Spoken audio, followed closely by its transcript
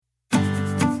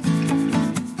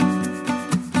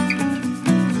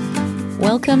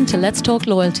Welcome to Let's Talk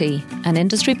Loyalty, an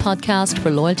industry podcast for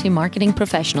loyalty marketing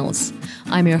professionals.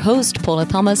 I'm your host, Paula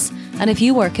Thomas, and if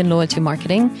you work in loyalty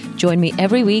marketing, join me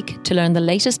every week to learn the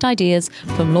latest ideas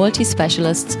from loyalty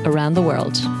specialists around the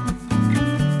world.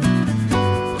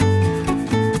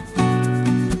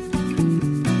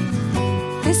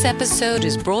 This episode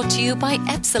is brought to you by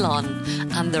Epsilon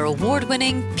and their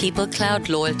award-winning People Cloud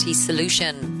loyalty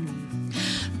solution.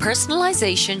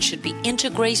 Personalization should be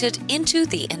integrated into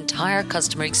the entire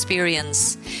customer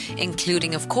experience,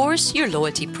 including, of course, your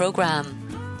loyalty program.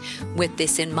 With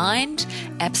this in mind,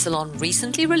 Epsilon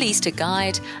recently released a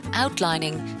guide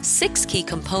outlining 6 key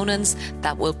components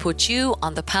that will put you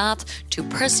on the path to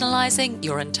personalizing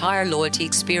your entire loyalty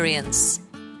experience.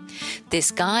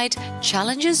 This guide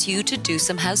challenges you to do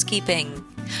some housekeeping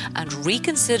and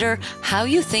reconsider how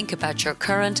you think about your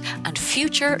current and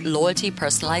future loyalty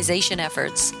personalization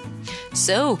efforts.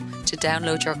 So, to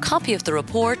download your copy of the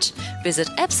report, visit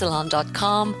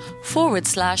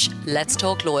epsilon.com/Let's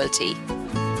Talk Loyalty.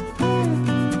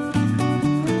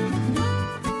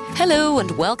 Hello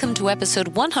and welcome to episode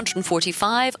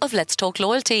 145 of Let's Talk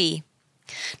Loyalty.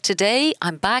 Today,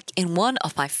 I'm back in one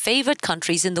of my favourite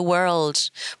countries in the world,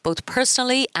 both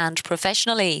personally and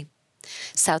professionally.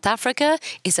 South Africa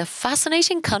is a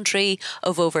fascinating country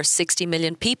of over 60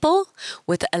 million people,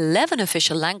 with 11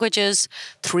 official languages,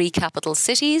 3 capital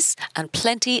cities, and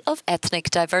plenty of ethnic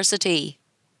diversity.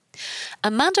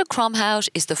 Amanda Kromhout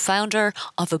is the founder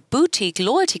of a boutique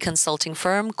loyalty consulting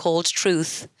firm called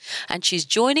Truth, and she's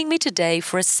joining me today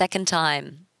for a second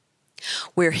time.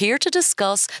 We're here to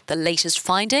discuss the latest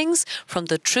findings from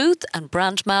the Truth and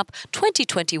Brand Map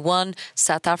 2021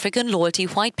 South African Loyalty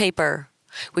White Paper,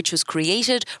 which was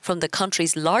created from the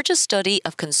country's largest study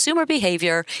of consumer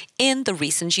behaviour in the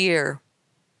recent year.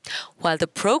 While the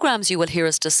programmes you will hear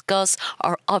us discuss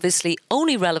are obviously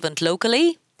only relevant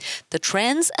locally, the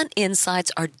trends and insights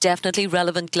are definitely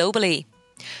relevant globally.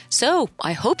 So,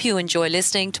 I hope you enjoy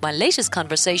listening to my latest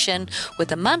conversation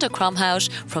with Amanda Kromhout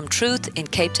from Truth in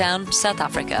Cape Town, South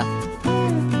Africa.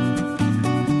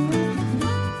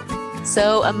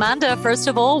 So, Amanda, first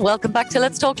of all, welcome back to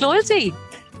Let's Talk Loyalty.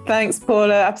 Thanks,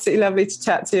 Paula. Absolutely lovely to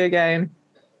chat to you again.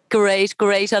 Great.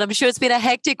 And I'm sure it's been a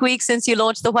hectic week since you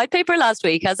launched the white paper last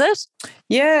week, has it?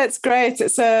 Yeah, it's great.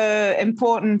 It's an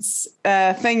important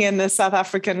thing in the South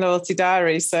African Loyalty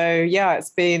Diary. So, yeah,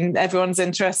 everyone's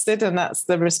interested and that's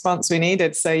the response we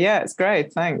needed. So, yeah, it's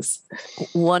great. Thanks.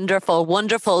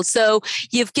 Wonderful. So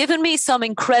you've given me some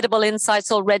incredible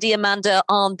insights already, Amanda,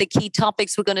 on the key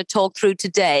topics we're going to talk through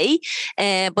today.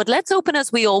 But let's open,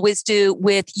 as we always do,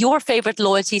 with your favorite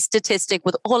loyalty statistic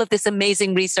with all of this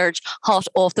amazing research hot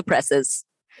off the presses.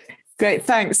 Great,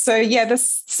 thanks. So, yeah, the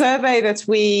survey that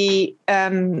we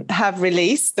have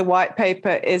released, the white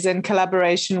paper, is in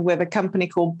collaboration with a company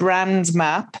called Brand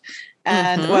Map.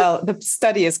 And, well, the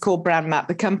study is called Brand Map.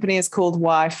 The company is called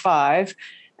Y5.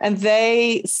 And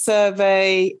they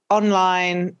survey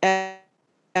online.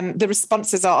 The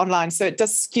responses are online. So it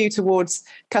does skew towards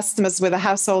customers with a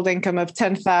household income of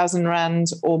 10,000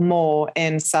 Rand or more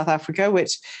in South Africa,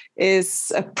 which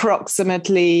is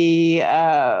approximately,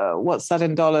 what's that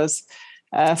in dollars?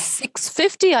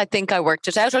 650, I think I worked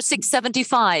it out, or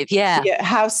 675. Yeah,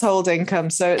 household income.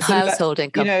 So it's household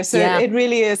income. It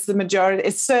really is the majority.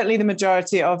 It's certainly the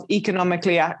majority of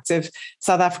economically active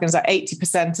South Africans. Like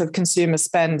 80% of consumer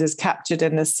spend is captured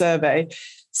in this survey.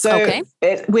 So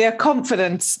we are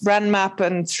confident, Brand Map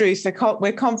and Truth,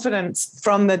 we're confident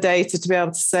from the data to be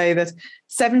able to say that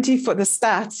the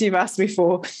stats you've asked me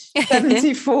for,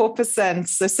 74%.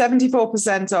 So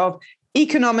 74% of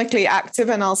economically active,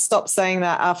 and I'll stop saying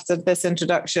that after this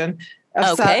introduction,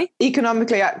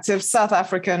 economically active South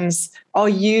Africans are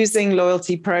using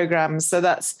loyalty programs. So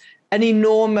that's an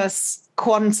enormous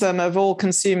quantum of all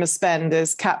consumer spend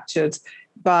is captured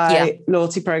by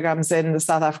loyalty programs in the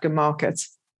South African market.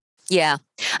 Yeah.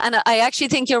 And I actually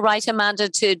think you're right, Amanda,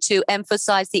 to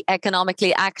emphasize the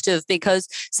economically active, because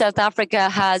South Africa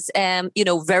has,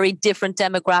 very different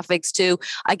demographics to,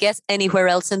 I guess, anywhere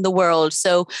else in the world.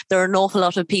 So there are an awful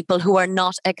lot of people who are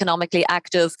not economically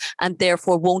active and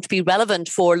therefore won't be relevant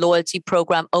for loyalty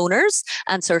program owners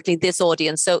and certainly this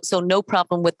audience. So no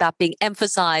problem with that being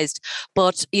emphasized.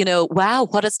 But, wow,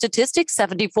 what a statistic,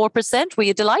 74%. Were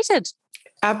you delighted?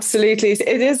 Absolutely.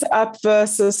 It is up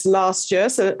versus last year.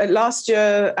 So last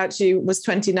year actually was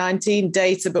 2019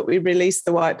 data, but we released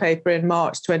the white paper in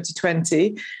March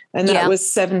 2020, and that was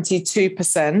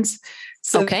 72%.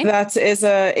 So that is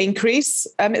an increase.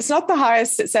 It's not the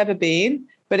highest it's ever been,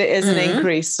 but it is an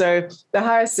increase. So the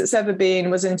highest it's ever been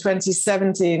was in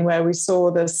 2017, where we saw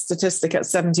the statistic at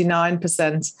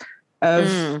 79%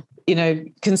 of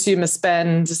consumer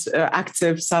spend,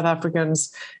 active South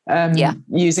Africans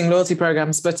using loyalty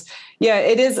programs. But yeah,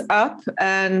 it is up.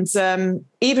 And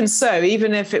even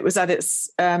if it was at its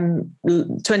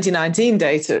 2019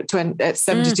 data at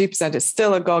 72%, it's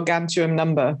still a gargantuan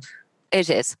number. It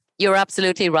is. You're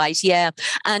absolutely right. Yeah.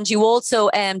 And you also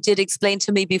did explain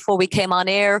to me before we came on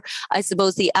air, I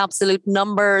suppose the absolute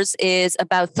numbers is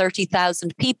about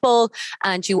 30,000 people.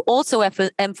 And you also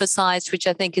emphasized, which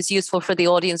I think is useful for the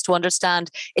audience to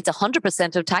understand, it's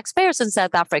 100% of taxpayers in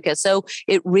South Africa. So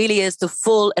it really is the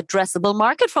full addressable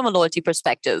market from a loyalty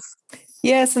perspective.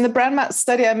 Yes, and the BrandMap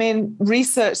study,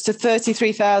 research to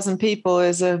 33,000 people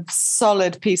is a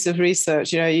solid piece of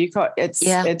research.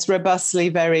 It's robustly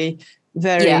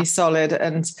very solid,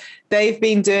 and they've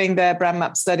been doing their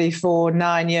BrandMap study for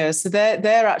 9 years. So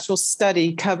their actual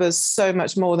study covers so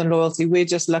much more than loyalty. We're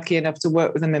just lucky enough to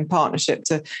work with them in partnership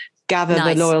to gather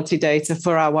the loyalty data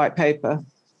for our white paper.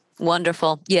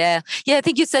 Wonderful. Yeah. I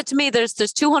think you said to me there's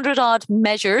 200 odd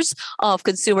measures of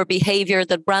consumer behavior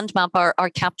that BrandMap are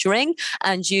capturing,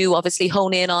 and you obviously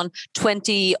hone in on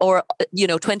 20 or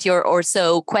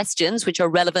so questions which are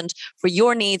relevant for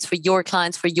your needs, for your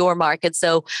clients, for your market.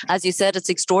 So as you said, it's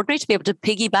extraordinary to be able to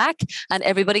piggyback and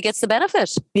everybody gets the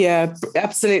benefit. Yeah,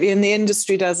 absolutely. And the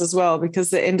industry does as well, because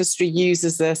the industry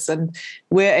uses this and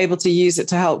we're able to use it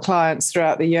to help clients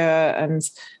throughout the year. And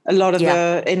a lot of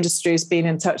the industry has been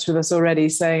in touch with us already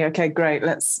saying, okay, great,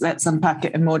 let's unpack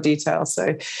it in more detail.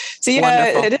 So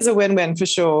yeah, wonderful. It is a win-win for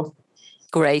sure.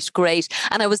 Great.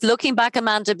 And I was looking back,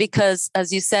 Amanda, because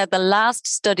as you said, the last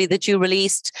study that you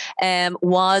released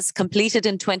was completed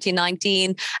in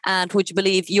 2019. And would you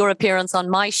believe your appearance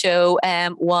on my show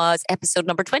was episode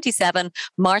number 27,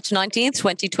 March 19th,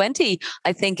 2020.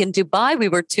 I think in Dubai, we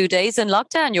were 2 days in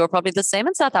lockdown. You were probably the same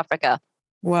in South Africa.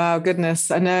 Wow, goodness.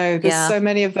 I know there's so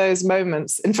many of those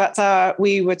moments. In fact,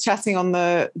 we were chatting on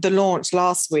the launch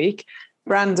last week.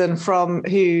 Brandon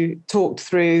who talked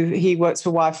through, he works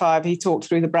for Y5, he talked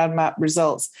through the BrandMap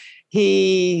results.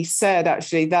 He said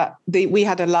actually that we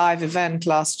had a live event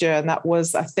last year, and that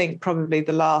was, I think, probably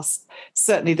the last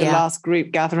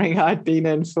group gathering I'd been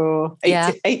in for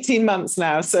 18 months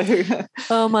now. So,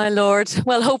 oh my Lord.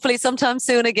 Well, hopefully sometime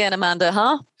soon again, Amanda,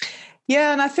 huh?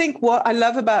 Yeah, and I think what I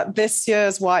love about this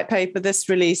year's white paper, this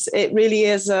release, it really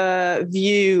is a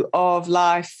view of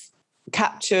life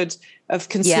captured of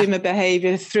consumer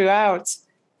behavior throughout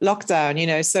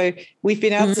lockdown, so we've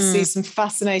been able to see some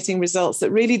fascinating results that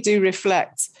really do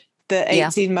reflect the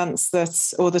 18 months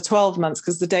or the 12 months,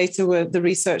 because the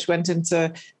research went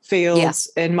into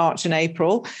fields in March and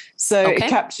April. So it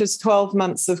captures 12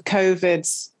 months of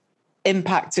COVID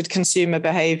impacted consumer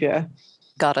behavior.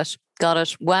 Got it.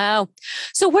 Wow.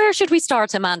 So where should we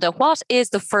start, Amanda? What is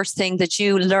the first thing that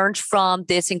you learned from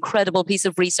this incredible piece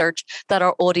of research that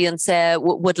our audience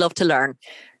would love to learn?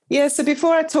 Yeah, so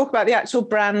before I talk about the actual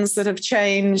brands that have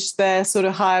changed their sort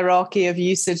of hierarchy of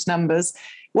usage numbers,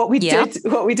 what we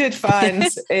did find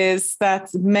is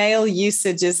that male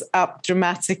usage is up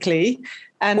dramatically,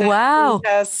 and it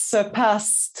has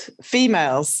surpassed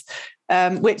females.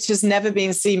 Which has never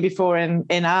been seen before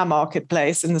in our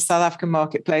marketplace, in the South African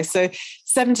marketplace. So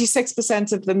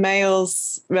 76% of the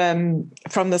males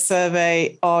from the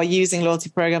survey are using loyalty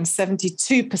programs,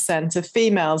 72% of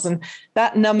females. And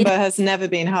that number has never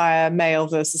been higher, male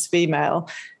versus female.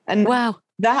 And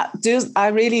I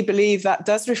really believe that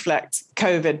does reflect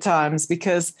COVID times,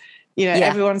 because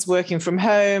everyone's working from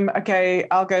home. Okay,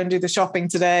 I'll go and do the shopping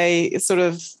today, sort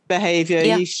of behavior.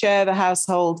 You share the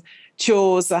household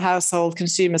chores, the household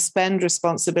consumer spend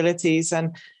responsibilities,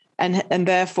 and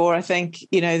therefore I think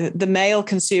the male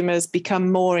consumers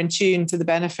become more in tune to the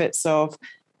benefits of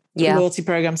loyalty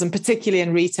programs, and particularly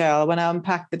in retail. When I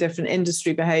unpack the different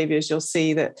industry behaviors, you'll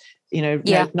see that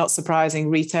not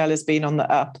surprising, retail has been on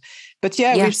the up. But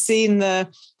we've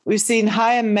seen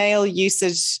higher male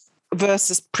usage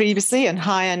versus previously, and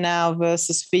higher now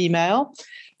versus female.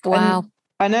 Wow.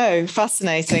 I know,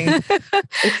 fascinating.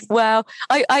 Wow.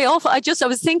 I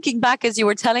was thinking back as you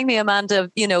were telling me,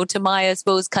 Amanda, to my, I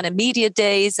suppose, kind of media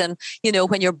days, and,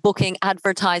 when you're booking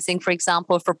advertising, for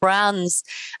example, for brands.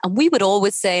 And we would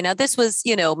always say, now this was,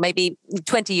 maybe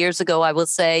 20 years ago, I will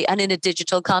say, and in a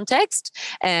digital context.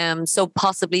 So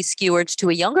possibly skewered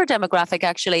to a younger demographic,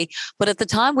 actually. But at the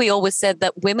time, we always said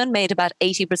that women made about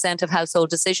 80% of household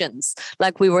decisions.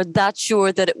 Like we were that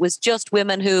sure that it was just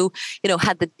women who,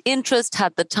 had the interest, had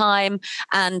at the time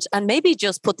and maybe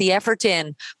just put the effort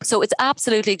in. So it's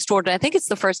absolutely extraordinary. I think it's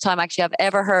the first time actually I've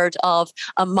ever heard of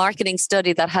a marketing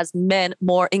study that has men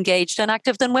more engaged and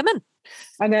active than women.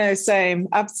 I know, same,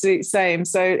 absolute same.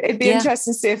 So it'd be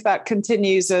interesting to see if that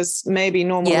continues as maybe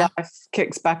normal life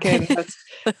kicks back in. But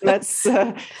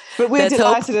but we're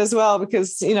delighted as well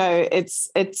because, you know,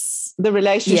 it's the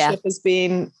relationship has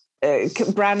been,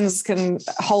 brands can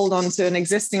hold on to an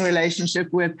existing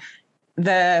relationship with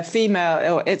their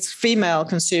female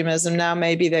consumers, and now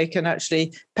maybe they can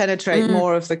actually penetrate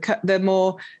more of the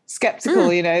more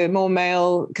skeptical, you know, more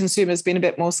male consumers being a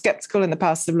bit more skeptical in the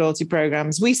past of loyalty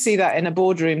programs. We see that in a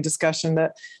boardroom discussion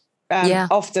that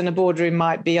often a boardroom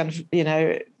might be, you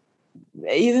know,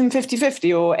 even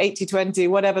 50-50 or 80-20,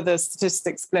 whatever the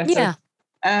statistics split. Yeah.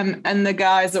 And the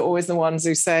guys are always the ones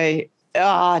who say,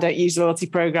 I don't use loyalty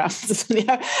programs.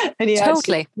 and you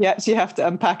actually have to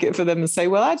unpack it for them and say,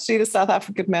 well, actually, the South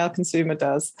African male consumer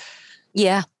does.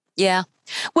 Yeah. Yeah.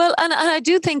 Well, and I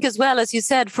do think as well, as you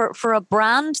said, for a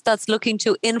brand that's looking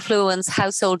to influence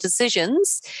household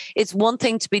decisions, it's one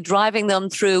thing to be driving them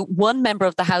through one member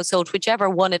of the household, whichever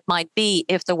one it might be,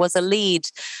 if there was a lead,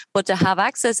 but to have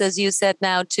access, as you said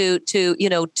now, to two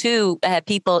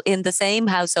people in the same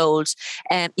household,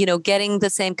 and getting the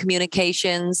same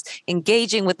communications,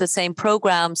 engaging with the same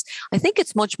programs, I think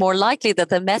it's much more likely that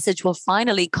the message will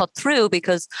finally cut through,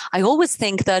 because I always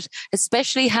think that,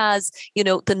 especially as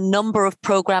the number of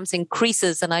programs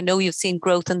increases, and I know you've seen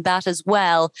growth in that as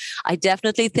well, I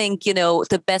definitely think,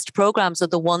 the best programs are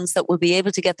the ones that will be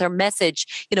able to get their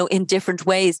message, in different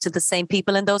ways to the same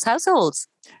people in those households.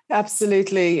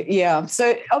 Absolutely. Yeah.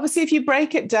 So obviously, if you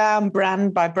break it down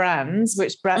brand by brands,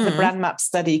 which the brand map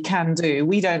study can do,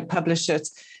 we don't publish it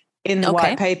in the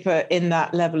white paper in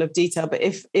that level of detail. But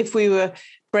if we were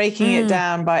breaking it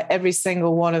down by every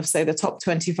single one of, say, the top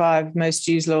 25 most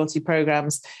used loyalty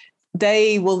programs,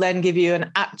 they will then give you an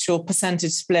actual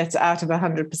percentage split out of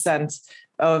 100%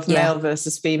 of male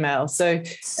versus female. So,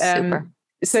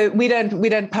 so we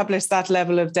don't publish that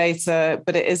level of data,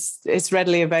 but it's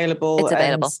readily available. It's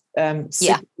available. And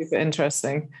super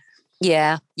interesting.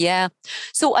 Yeah, yeah.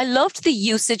 So I loved the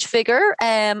usage figure.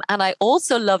 And I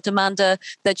also loved, Amanda,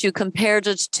 that you compared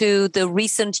it to the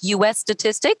recent US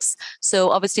statistics. So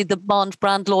obviously the Bond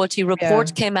brand loyalty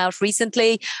report came out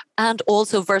recently, and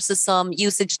also versus some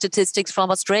usage statistics from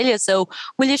Australia. So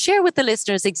will you share with the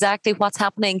listeners exactly what's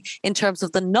happening in terms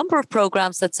of the number of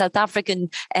programs that South African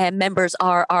members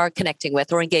are connecting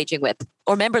with or engaging with?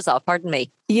 Or members of, pardon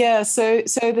me. Yeah, so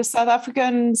the South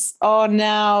Africans are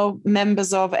now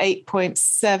members of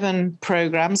 8.7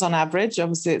 programs on average.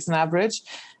 Obviously, it's an average,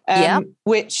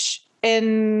 which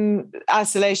in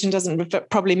isolation doesn't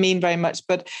probably mean very much,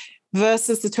 but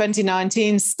versus the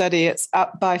 2019 study, it's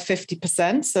up by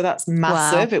 50%. So that's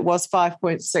massive. Wow. It was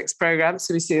 5.6 programs.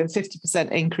 So we see a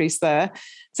 50% increase there.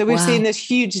 So we've seen this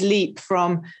huge leap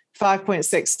from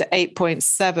 5.6 to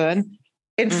 8.7.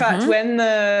 In fact, when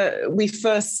we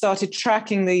first started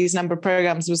tracking these number of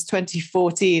programs was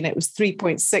 2014, it was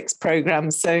 3.6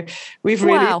 programs. So we've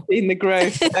really seen the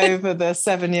growth over the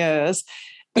 7 years.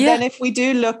 But then if we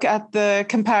do look at the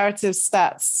comparative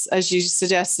stats, as you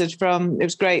suggested, it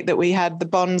was great that we had the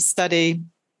Bond study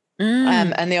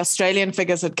and the Australian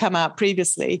figures had come out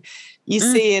previously. You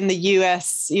see in the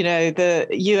US, the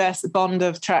US Bond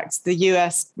have tracked the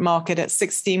US market at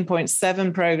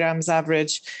 16.7 programs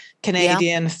average,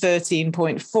 Canadian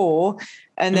 13.4,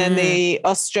 and then the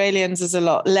Australians is a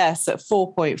lot less at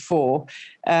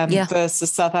 4.4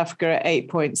 versus South Africa at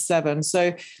 8.7.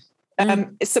 So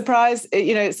surprised,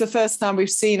 it's the first time we've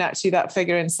seen actually that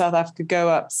figure in South Africa go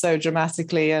up so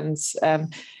dramatically, and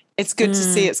it's good to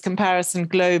see its comparison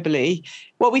globally.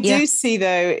 What we do see,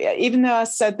 though, even though I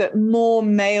said that more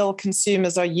male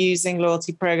consumers are using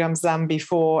loyalty programs than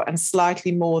before and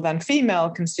slightly more than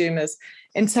female consumers,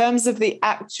 in terms of the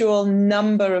actual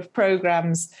number of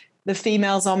programs, the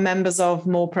females are members of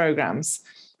more programs.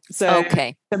 So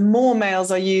the more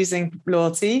males are using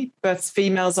loyalty, but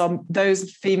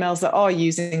those females that are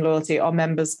using loyalty are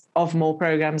members of more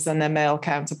programs than their male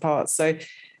counterparts. So,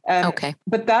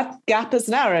 but that gap has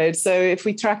narrowed. So if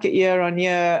we track it year on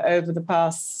year over the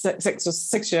past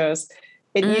 6 years,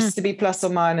 it used to be plus or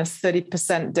minus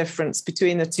 30% difference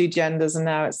between the two genders, and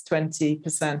now it's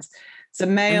 20%. So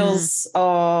males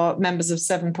are members of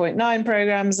 7.9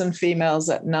 programs and females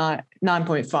at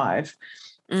 9.5.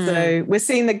 So we're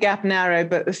seeing the gap narrow,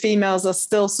 but the females are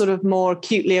still sort of more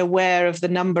acutely aware of the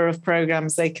number of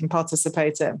programs they can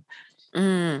participate in.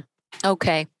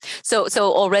 Okay. So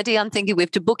already I'm thinking we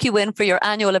have to book you in for your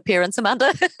annual appearance,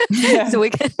 Amanda. So we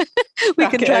can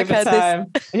track how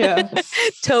time. Yeah.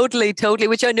 Totally,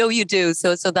 which I know you do.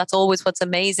 So that's always what's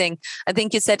amazing. I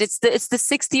think you said it's the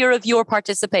sixth year of your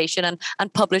participation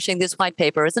and publishing this white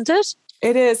paper, isn't it?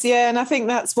 It is, yeah. And I think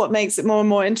that's what makes it more and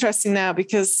more interesting now,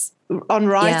 because on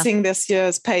writing this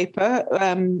year's paper,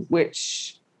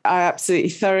 which I absolutely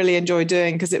thoroughly enjoy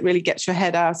doing, because it really gets your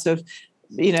head out of,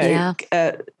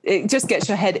 it just gets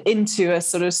your head into a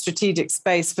sort of strategic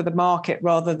space for the market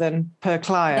rather than per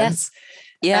client. Yes.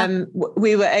 Yeah.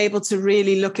 We were able to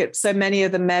really look at so many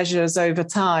of the measures over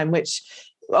time, which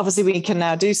obviously we can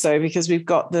now do so because we've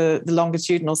got the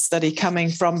longitudinal study coming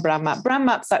from BrandMap.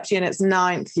 BrandMap's actually in its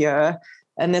 9th year,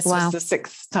 and this was the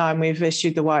 6th time we've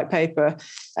issued the white paper.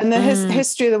 And the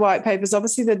history of the white paper is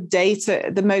obviously the data,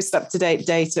 the most up-to-date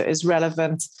data is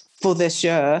relevant for this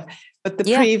year. But the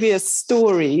previous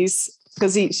stories,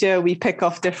 because each year we pick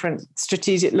off different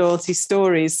strategic loyalty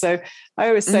stories. So I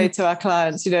always say to our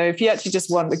clients, if you actually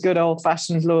just want a good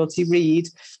old-fashioned loyalty read,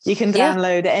 you can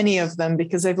download any of them,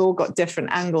 because they've all got different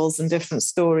angles and different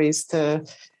stories to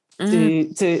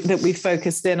that we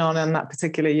focused in on that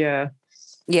particular year.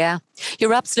 Yeah,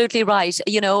 you're absolutely right.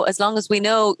 As long as we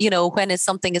know, when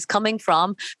something is coming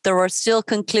from, there are still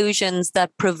conclusions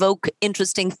that provoke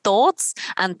interesting thoughts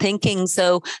and thinking.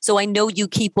 So I know you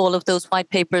keep all of those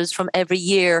white papers from every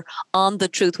year on the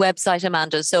Truth website,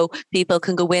 Amanda, so people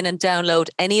can go in and download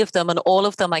any of them and all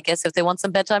of them, I guess, if they want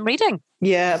some bedtime reading.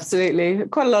 Yeah, absolutely.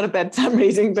 Quite a lot of bedtime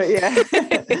reading, but yeah.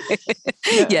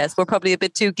 Yes, we're probably a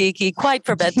bit too geeky quite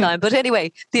for bedtime. But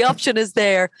anyway, the option is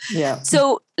there. Yeah.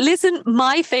 So listen,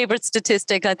 my favorite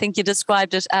statistic, I think you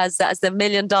described it as the $1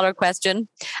 million question.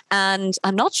 And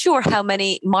I'm not sure how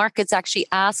many markets actually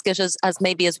ask it as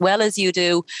maybe as well as you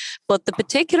do. But the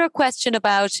particular question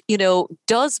about,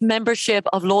 does membership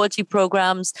of loyalty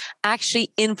programs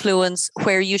actually influence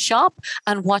where you shop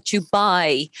and what you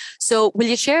buy? So will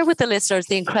you share with the listeners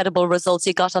the incredible results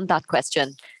you got on that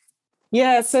question?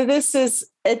 Yeah, so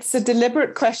it's a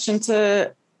deliberate question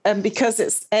because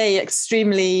it's A,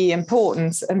 extremely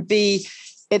important, and B,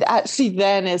 it actually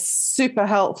then is super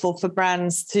helpful for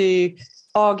brands to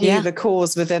argue the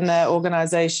cause within their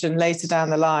organization later down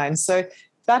the line. So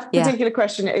that particular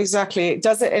question, exactly,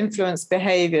 does it influence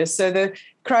behavior? So the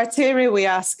criteria we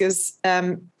ask is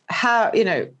how,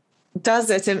 does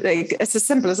it, it's as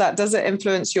simple as that, does it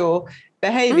influence your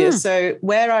behavior? So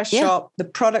where I shop, the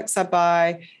products I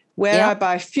buy, where I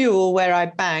buy fuel, where I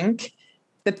bank,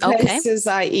 the places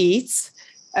I eat.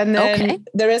 And then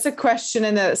there is a question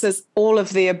in there that says all of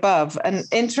the above. And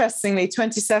interestingly,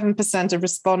 27% of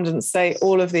respondents say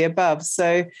all of the above.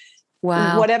 So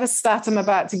whatever stat I'm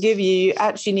about to give you, you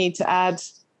actually need to add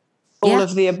all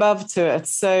of the above to it.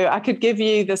 So I could give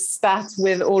you the stat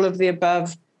with all of the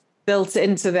above built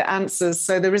into the answers.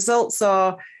 So the results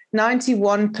are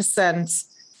 91%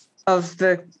 of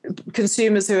the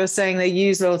consumers who are saying they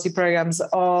use loyalty programs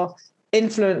are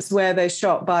influenced where they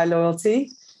shop by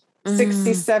loyalty.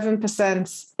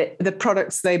 67% the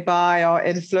products they buy are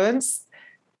influenced.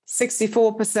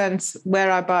 64%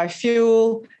 where I buy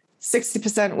fuel,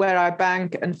 60% where I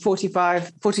bank, and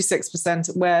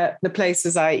 46% where the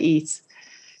places I eat.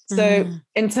 So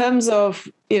in terms of,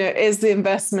 is the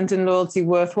investment in loyalty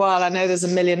worthwhile? I know there's a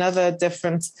million other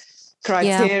different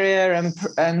criteria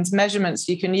and measurements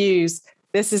you can use.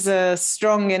 This is a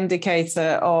strong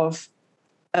indicator of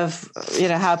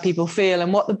how people feel,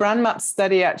 and what the BrandMap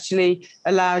study actually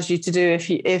allows you to do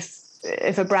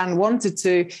if a brand wanted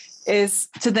to, is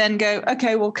to then go,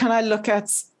 okay, well, can I look at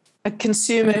a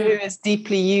consumer who is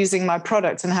deeply using my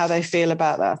product and how they feel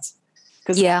about that?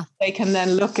 Because they can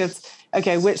then look at,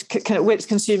 okay, which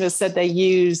consumers said they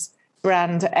use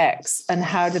brand X and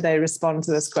how do they respond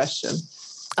to this question?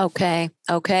 Okay.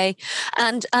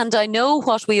 And I know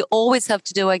what we always have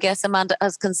to do, I guess, Amanda,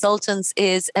 as consultants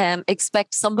is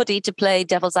expect somebody to play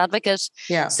devil's advocate.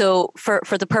 Yeah. So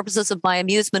for the purposes of my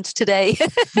amusement today,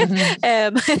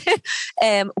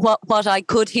 what I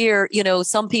could hear,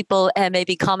 some people may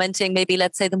be commenting, maybe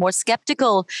let's say the more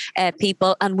skeptical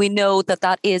people, and we know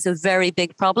that is a very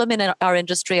big problem in our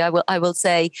industry, I will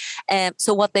say.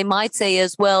 So what they might say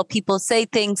is, well, people say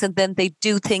things and then they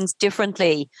do things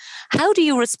differently. How do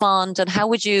you respond, and what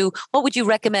would you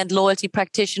recommend loyalty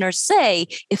practitioners say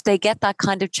if they get that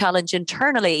kind of challenge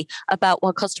internally about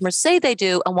what customers say they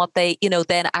do and what they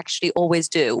then actually always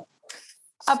do?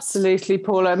 Absolutely,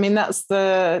 Paula. I mean, that's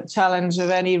the challenge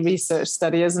of any research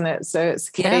study, isn't it? So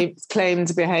it's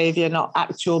claimed behavior, not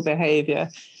actual behavior.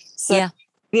 So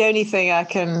the only thing I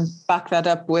can back that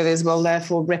up with is, well,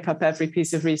 therefore rip up every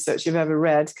piece of research you've ever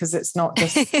read, because it's not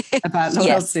just about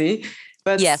loyalty. Yes.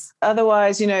 But yes.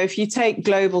 Otherwise, if you take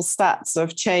global stats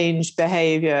of change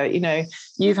behavior,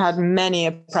 you've had many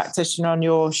a practitioner on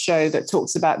your show that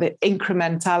talks about the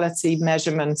incrementality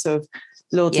measurement of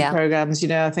loyalty programs.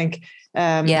 I think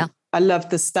I loved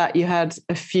the stat you had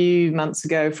a few months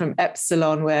ago from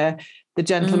Epsilon, where the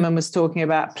gentleman was talking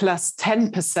about plus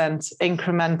 10%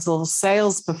 incremental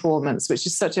sales performance, which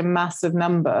is such a massive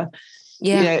number.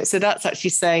 Yeah. So that's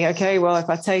actually saying, okay, well, if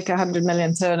I take 100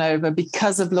 million turnover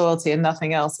because of loyalty and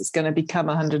nothing else, it's going to become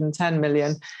 110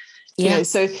 million. Yeah.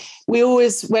 So we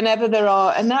always, whenever there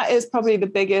are, and that is probably the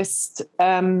biggest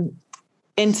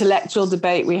intellectual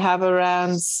debate we have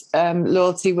around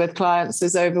loyalty with clients,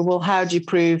 is over, well, how do you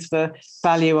prove the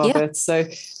value of it? So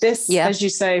this, as you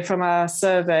say, from our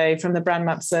survey, from the Brand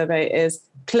Map survey, is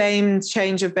claimed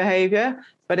change of behavior.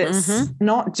 But it's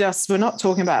not just, we're not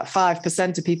talking about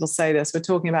 5% of people say this, we're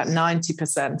talking about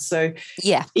 90%. So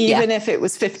even if it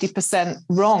was 50%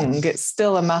 wrong, it's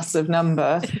still a massive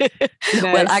number.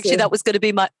 Well, actually, that was going to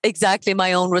be exactly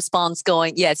my own response,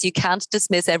 going, yes, you can't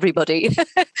dismiss everybody.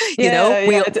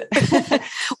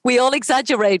 We all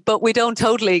exaggerate, but we don't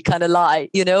totally kind of lie.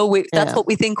 That's what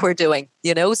we think we're doing.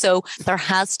 So there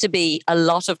has to be a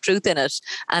lot of truth in it.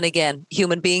 And again,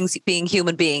 human beings being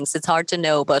human beings, it's hard to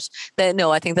know, but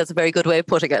I think that's a very good way of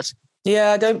putting it.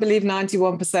 Yeah, I don't believe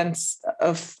 91%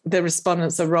 of the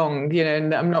respondents are wrong,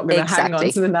 and I'm not going to hang on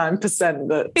to the 9%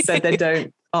 that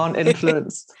said aren't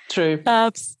influenced. True.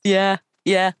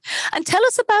 Yeah. And tell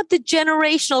us about the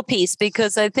generational piece,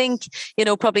 because I think,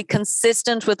 probably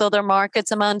consistent with other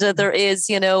markets, Amanda, there is,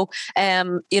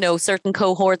 certain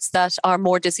cohorts that are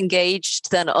more disengaged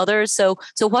than others. So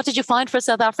what did you find for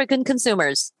South African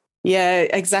consumers? Yeah,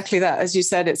 exactly that. As you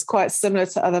said, it's quite similar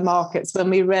to other markets.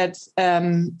 When we read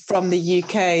from the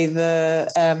UK,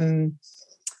 the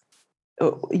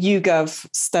YouGov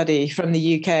study from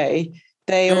the UK,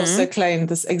 they also claimed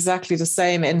this exactly the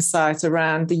same insight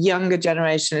around the younger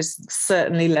generation is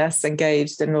certainly less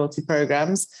engaged in loyalty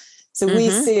programs. So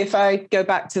we see, if I go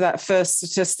back to that first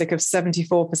statistic of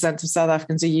 74% of South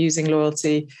Africans are using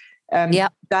loyalty,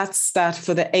 that stat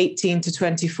for the 18 to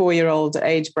 24-year-old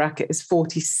age bracket is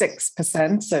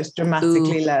 46%. So it's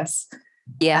dramatically less.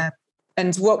 Yeah.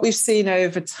 And what we've seen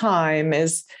over time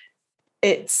is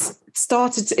it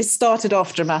started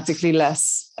off dramatically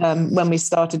less when we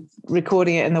started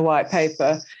recording it in the white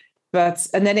paper,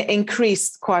 and then it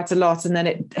increased quite a lot, and then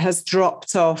it has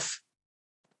dropped off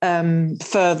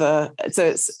further.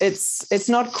 So it's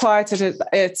not quite at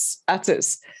its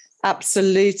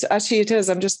absolute. Actually, it is.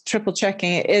 I'm just triple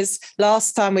checking. It is.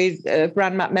 Last time we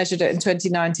Brand Map measured it in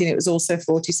 2019, it was also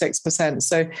 46%.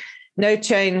 So no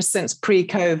change since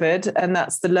pre-COVID, and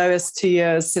that's the lowest 2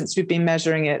 years since we've been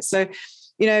measuring it. So,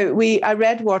 I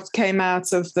read what came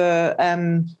out of the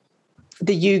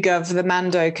YouGov, the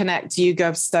Mando Connect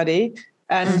YouGov study,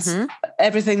 and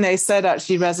everything they said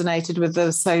actually resonated with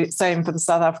the same for the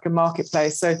South African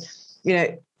marketplace. So,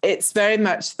 it's very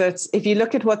much that if you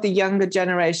look at what the younger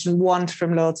generation want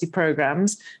from loyalty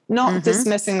programs, not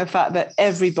dismissing the fact that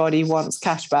everybody wants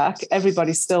cash back,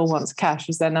 everybody still wants cash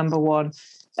as their number one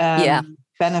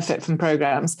benefit from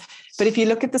programs. But if you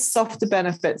look at the softer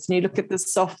benefits and you look at the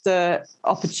softer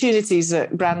opportunities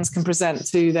that brands can present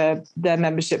to their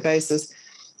membership bases,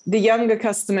 the younger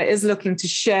customer is looking to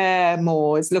share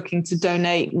more, is looking to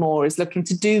donate more, is looking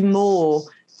to do more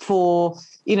for,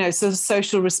 sort of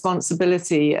social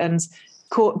responsibility. And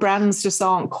brands just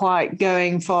aren't quite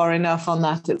going far enough on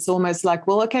that. It's almost like,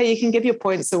 well, okay, you can give your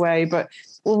points away, but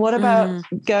well, what about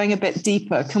going a bit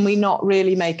deeper? Can we not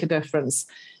really make a difference?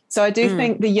 So I do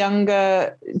think the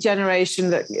younger generation,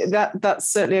 that's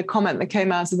certainly a comment that came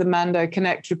out of the Mando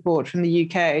Connect report from the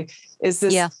UK, is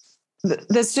this,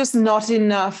 there's just not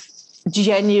enough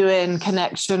genuine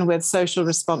connection with social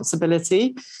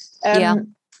responsibility.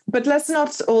 But let's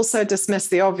not also dismiss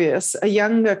the obvious. A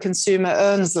younger consumer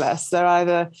earns less. They're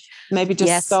either maybe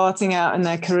just starting out in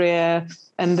their career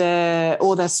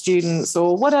or they're students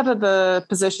or whatever the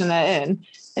position they're in.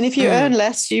 And if you earn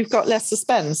less, you've got less to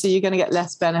spend. So you're going to get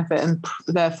less benefit and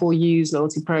therefore use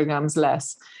loyalty programs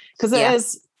less. Because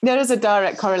there is a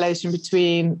direct correlation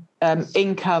between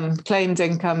claimed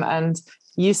income and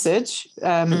usage,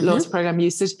 loyalty program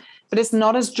usage, but it's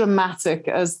not as dramatic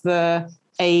as the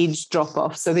age drop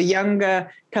off. So the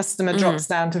younger customer drops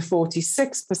down to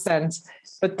 46%,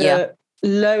 but the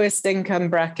lowest income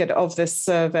bracket of this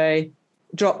survey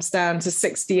drops down to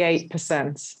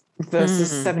 68%. Versus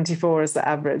 74 as the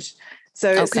average. So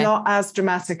it's not as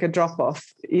dramatic a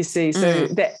drop-off, you see. So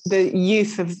the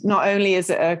youth of, not only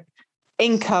is it a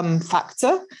income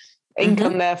factor,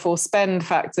 income therefore spend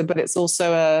factor, but it's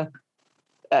also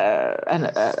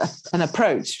an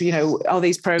approach. You know, are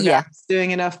these programs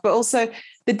doing enough? But also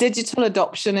the digital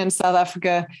adoption in South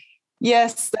Africa.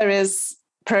 Yes, there is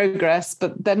progress,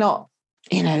 but they're not.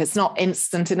 You know, it's not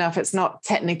instant enough. It's not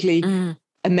technically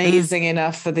amazing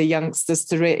enough for the youngsters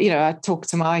to. I talk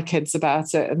to my kids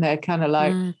about it, and they're kind of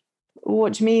like,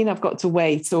 "What do you mean I've got to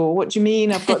wait?" Or "What do you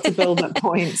mean I've got to build up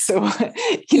points?" Or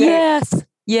yes.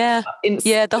 Yeah.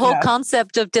 The whole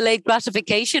concept of delayed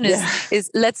gratification is,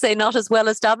 let's say, not as well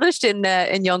established in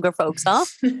younger folks, huh?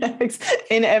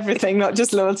 In everything, not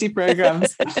just loyalty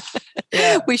programs.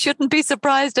 We shouldn't be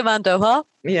surprised, Amanda, huh?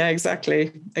 Yeah,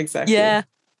 exactly. Yeah.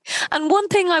 And one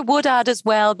thing I would add as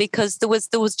well, because there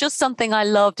was just something I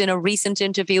loved in a recent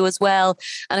interview as well,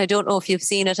 and I don't know if you've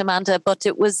seen it, Amanda, but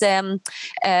it was a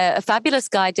fabulous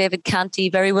guy, David Canty,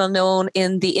 very well known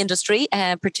in the industry,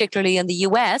 particularly in the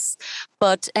US.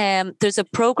 But there's a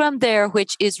program there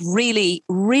which is really,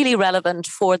 really relevant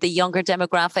for the younger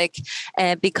demographic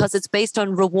because it's based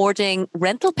on rewarding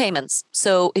rental payments.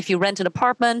 So if you rent an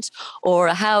apartment or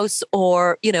a house,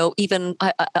 or even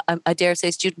I dare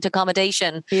say student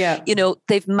accommodation. Yeah.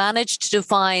 They've managed to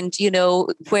find,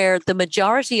 where the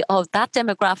majority of that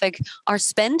demographic are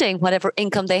spending whatever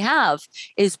income they have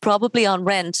is probably on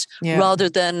rent rather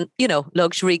than,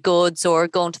 luxury goods or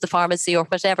going to the pharmacy or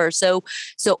whatever. So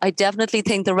I definitely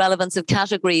think the relevance of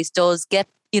categories does get,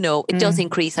 it does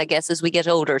increase, I guess, as we get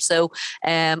older. So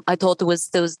I thought there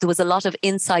was a lot of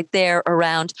insight there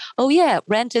around,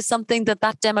 rent is something that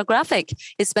demographic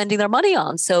is spending their money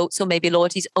on. So maybe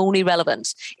loyalty is only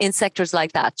relevant in sectors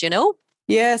like that,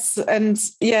 Yes. And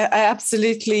I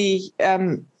absolutely,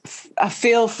 I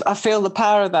feel the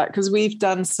power of that, because we've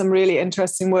done some really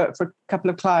interesting work for a couple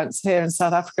of clients here in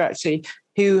South Africa, actually,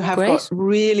 who have got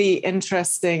really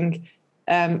interesting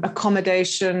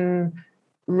accommodation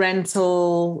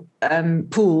rental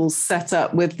pools set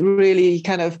up with really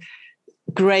kind of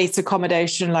great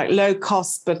accommodation, like low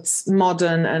cost but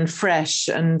modern and fresh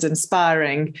and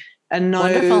inspiring, and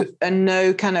no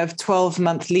kind of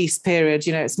 12-month lease period.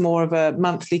 It's more of a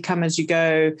monthly come as you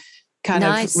go kind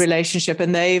of relationship.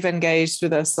 And they've engaged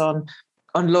with us on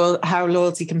how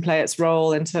loyalty can play its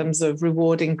role in terms of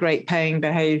rewarding great paying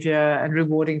behavior and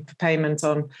rewarding for payment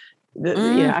on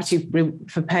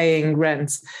for paying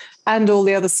rent, and all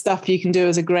the other stuff you can do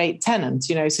as a great tenant.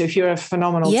 So if you're a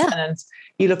phenomenal tenant,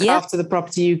 you look after the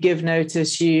property, you give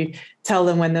notice, you tell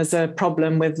them when there's a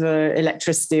problem with the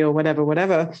electricity or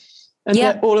whatever.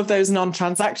 And all of those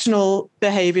non-transactional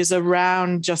behaviors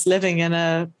around just living in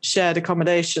a shared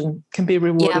accommodation can be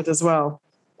rewarded as well.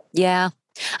 Yeah.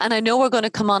 And I know we're going to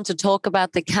come on to talk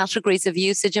about the categories of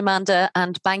usage, Amanda,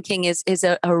 and banking is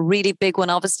a really big one,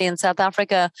 obviously, in South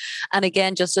Africa. And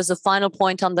again, just as a final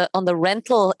point on the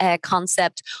rental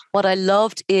concept, what I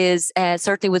loved is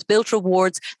certainly with Built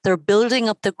Rewards, they're building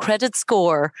up the credit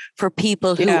score for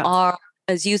people who are,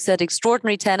 as you said,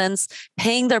 extraordinary tenants,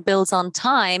 paying their bills on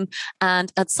time,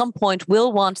 and at some point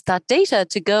will want that data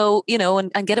to go,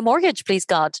 and get a mortgage, please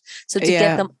God. So to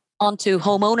get them onto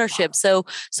home ownership. So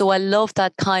I love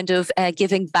that kind of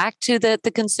giving back to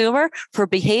the consumer for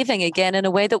behaving again in a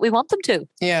way that we want them to.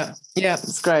 Yeah,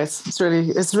 it's great.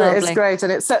 It's great.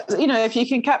 And it's, if you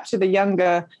can capture the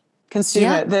younger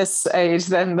consumer at this age,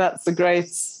 then that's a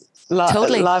great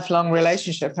lifelong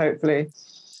relationship, hopefully.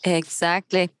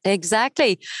 Exactly.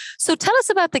 So tell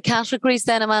us about the categories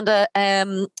then, Amanda.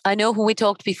 I know when we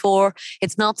talked before,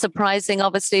 it's not surprising,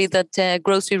 obviously, that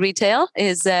grocery retail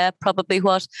is probably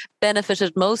what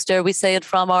benefited most, dare we say it,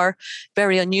 from our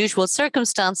very unusual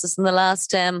circumstances in the last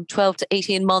 12 to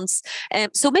 18 months.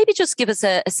 So maybe just give us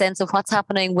a sense of what's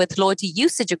happening with loyalty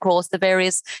usage across the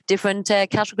various different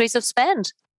categories of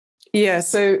spend. Yeah,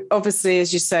 so obviously,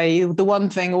 as you say, the one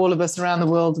thing all of us around the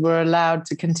world were allowed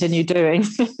to continue doing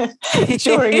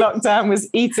during lockdown was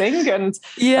eating. And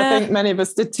I think many of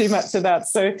us did too much of that.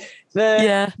 So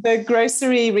the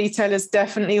grocery retailers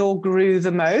definitely all grew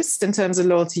the most in terms of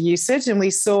loyalty usage. And we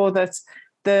saw that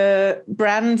the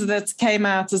brand that came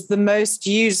out as the most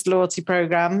used loyalty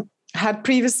program had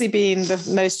previously been the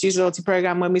most used loyalty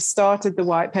program when we started the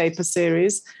white paper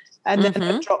series, and then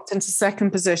it dropped into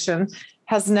second position,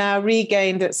 has now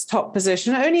regained its top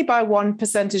position only by 1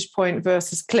 percentage point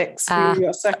versus Clicks, who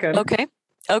were second. Okay.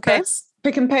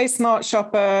 Pick n Pay Smart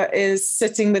Shopper is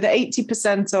sitting with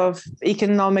 80% of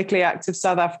economically active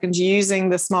South Africans using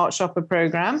the Smart Shopper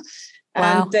program.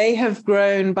 Wow. And they have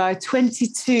grown by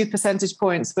 22 percentage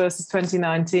points versus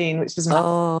 2019, which is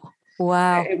wow.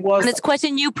 It was, and it's quite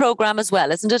a new program as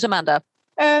well, isn't it, Amanda?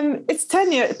 It's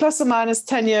 10 years, plus or minus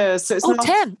 10 years. So it's not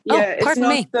 10. Yeah, pardon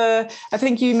me. I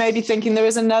think you may be thinking there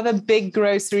is another big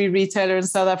grocery retailer in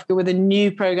South Africa with a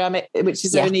new program, which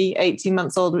is only 18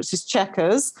 months old, which is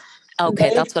Checkers.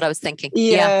 Okay, that's what I was thinking.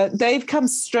 Yeah, they've come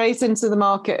straight into the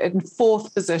market in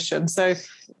 4th position. So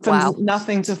from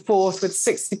nothing to 4th with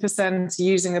 60%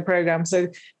 using the program. So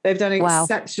they've done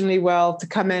exceptionally well to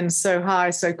come in so high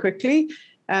so quickly.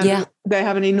 They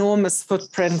have an enormous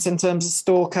footprint in terms of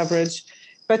store coverage.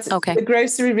 But the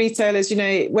grocery retailers,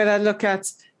 when I look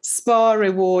at Spar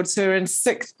Rewards, who are in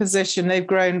 6th position, they've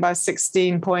grown by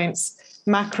 16 points.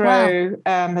 Macro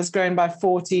has grown by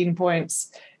 14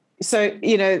 points. So,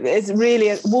 it's really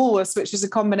Woolworths, which is a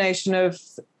combination of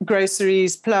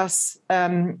groceries plus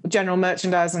general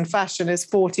merchandise and fashion, is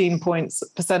 14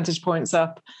 percentage points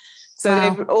up. So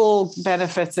they've all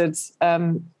benefited.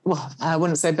 I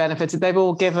wouldn't say benefited. They've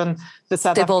all given the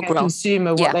South African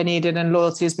consumer what they needed, and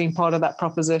loyalty has been part of that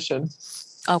proposition.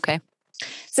 Okay.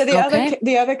 So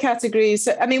the other categories,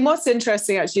 I mean, what's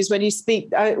interesting actually is when you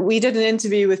speak, we did an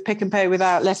interview with Pick n Pay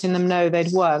without letting them know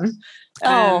they'd won.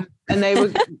 And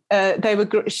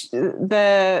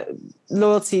their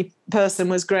loyalty person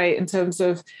was great in terms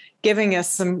of giving us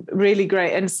some really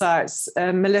great insights.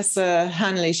 Melissa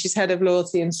Hanley, she's head of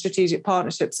loyalty and strategic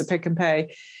partnerships at Pick n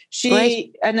Pay.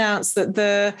 She announced that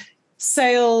the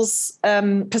sales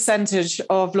percentage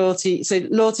of loyalty, so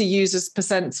loyalty users'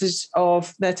 percentage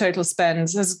of their total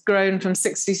spend, has grown from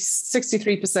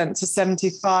 63% to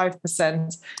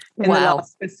 75% in the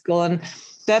last fiscal. And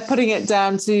they're putting it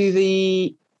down to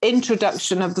the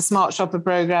introduction of the Smart Shopper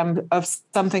program of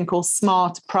something called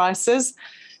Smart Prices.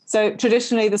 So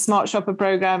traditionally, the Smart Shopper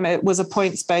program, it was a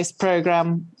points-based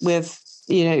program with,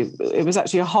 it was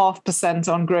actually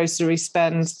 0.5% on grocery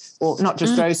spend, or not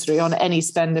just grocery, on any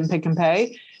spend in Pick n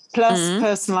Pay, plus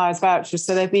personalised vouchers.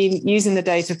 So they've been using the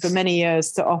data for many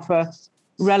years to offer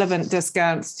relevant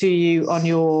discounts to you on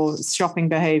your shopping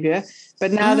behaviour.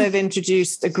 But now they've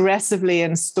introduced aggressively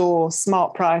in store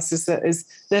Smart Prices, that is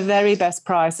the very best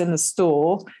price in the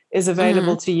store is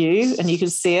available to you, and you can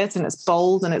see it, and it's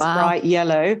bold and it's bright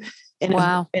yellow in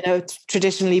a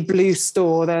traditionally blue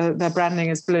store. Their branding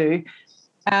is blue.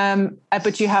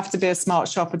 But you have to be a smart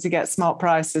shopper to get Smart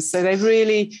Prices. So they've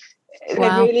really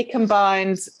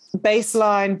combined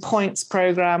baseline points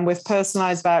program with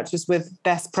personalized vouchers with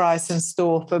best price in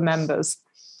store for members.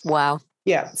 Wow.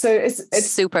 Yeah. So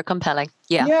it's super compelling.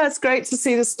 Yeah. Yeah, it's great to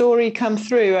see the story come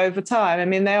through over time. I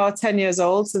mean, they are 10 years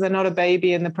old, so they're not a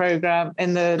baby in the program,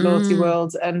 in the loyalty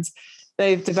world, and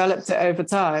they've developed it over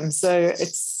time. So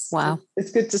it's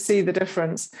good to see the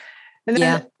difference. And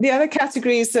then the other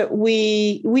categories that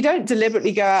we don't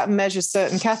deliberately go out and measure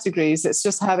certain categories. It's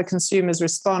just how the consumers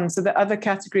respond. So the other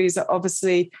categories are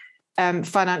obviously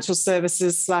financial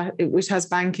services, which has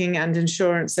banking and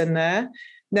insurance in there.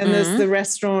 Then there's the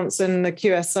restaurants and the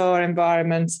QSR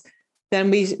environment. Then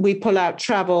we pull out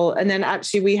travel. And then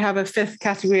actually we have a 5th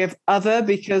category of other,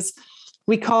 because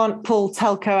we can't pull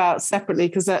telco out separately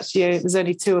because actually there's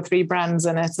only 2 or 3 brands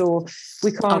in it, or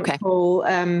we can't pull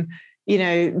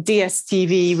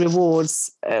DSTV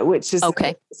rewards, which is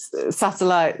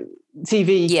satellite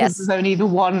TV, because there's only the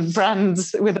one brand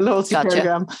with a loyalty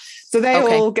program. So they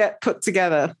all get put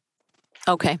together.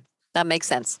 Okay. That makes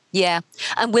sense. Yeah.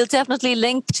 And we'll definitely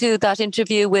link to that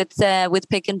interview with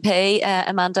Pick n Pay.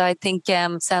 Amanda, I think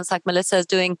sounds like Melissa is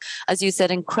doing, as you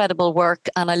said, incredible work.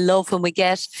 And I love when we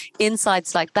get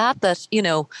insights like that,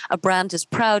 a brand is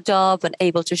proud of and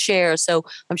able to share. So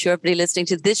I'm sure everybody listening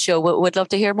to this show would love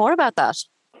to hear more about that.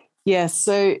 Yes.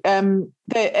 So as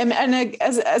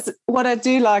what I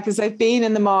do like is they've been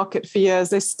in the market for years.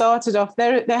 They started off,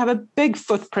 they have a big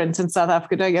footprint in South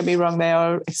Africa. Don't get me wrong. They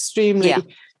are extremely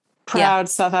proud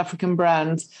South African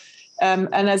brand. And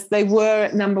as they were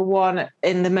at number 1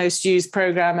 in the most used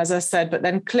program, as I said, but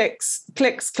then Clicks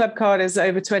Clubcard is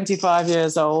over 25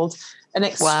 years old, an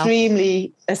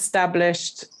extremely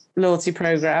established loyalty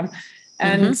program,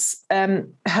 and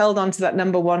held on to that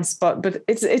number 1 spot. But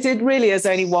it really is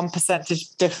only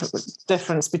 1%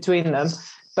 difference between them.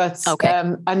 But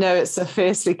I know it's a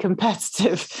fiercely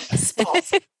competitive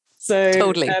spot. So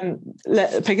totally.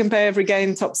 Pick n Pay have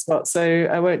regained top spot, so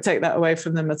I won't take that away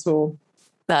from them at all.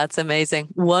 That's amazing.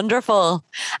 Wonderful.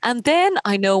 And then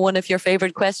I know one of your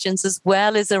favorite questions as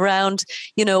well is around,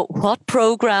 what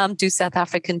program do South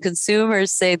African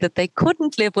consumers say that they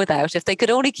couldn't live without if they could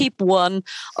only keep one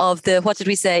of the,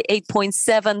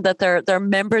 8.7 that they're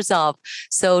members of?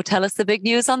 So tell us the big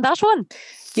news on that one.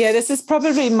 Yeah, this is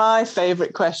probably my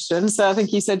favorite question. So I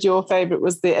think you said your favorite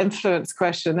was the influence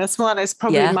question. This one is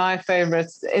probably my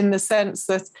favorite, in the sense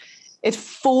that it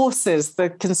forces the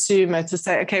consumer to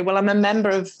say, okay, well, I'm a member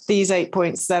of these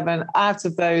 8.7. Out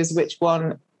of those, which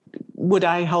one would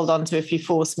I hold on to if you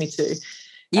force me to?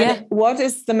 Yeah. And what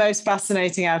is the most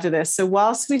fascinating out of this? So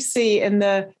whilst we see in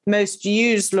the most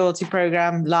used loyalty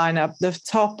program lineup, the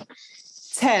top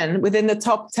 10, within the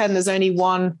top 10, there's only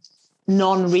one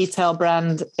non-retail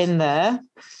brand in there.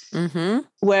 Mm-hmm.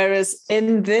 Whereas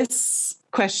in this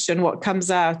question, what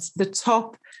comes out, the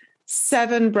top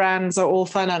 7 brands are all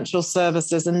financial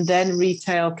services, and then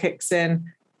retail kicks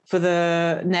in for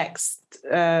the next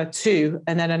 2,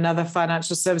 and then another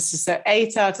financial services. So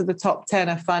 8 out of the top 10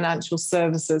 are financial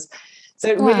services.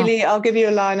 So really, I'll give you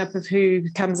a lineup of who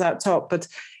comes out top, but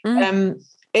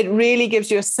it really gives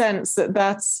you a sense that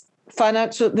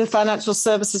the financial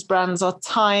services brands are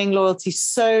tying loyalty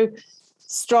so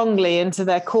strongly into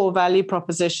their core value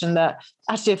proposition that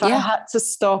actually, if I had to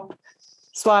stop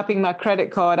swiping my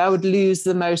credit card, I would lose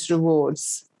the most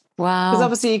rewards. Wow. Because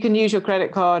obviously you can use your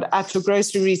credit card at your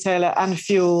grocery retailer and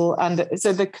fuel. And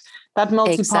so that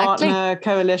multi-partner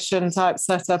coalition type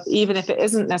setup, even if it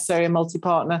isn't necessarily a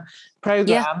multi-partner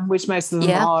program, which most of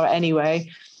them are anyway,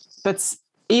 but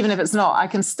even if it's not, I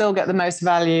can still get the most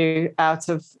value out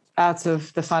of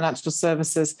the financial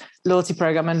services loyalty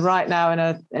program. And right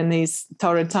now in these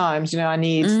torrid times, I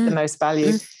need the most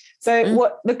value. So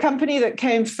what the company that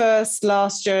came first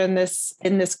last year in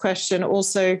this question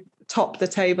also topped the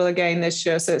table again this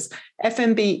year. So it's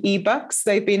FNB eBucks.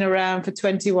 They've been around for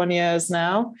 21 years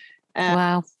now.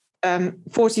 Wow.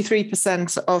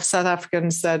 43% of South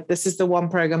Africans said this is the one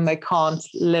program they can't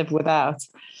live without.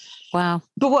 Wow.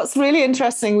 But what's really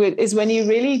interesting is when you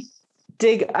really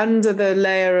dig under the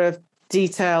layer of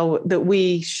detail that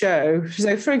we show.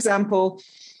 So, for example,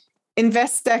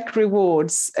 Investec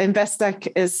Rewards.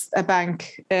 Investec is a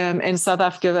bank in South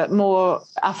Africa, a more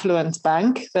affluent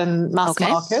bank than mass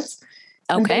market.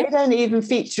 Okay. And they don't even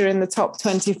feature in the top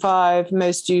 25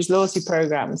 most used loyalty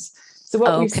programs. So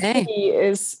what we see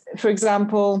is, for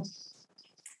example,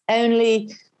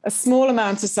 only a small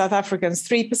amount of South Africans,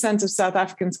 3% of South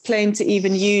Africans claim to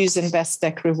even use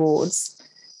Investec Rewards.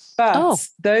 But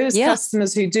those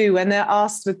customers who do, when they're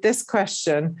asked with this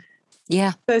question,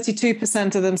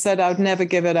 32% of them said, I would never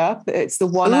give it up. It's the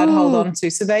one I'd hold on to.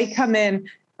 So they come in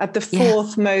at the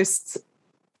 4th most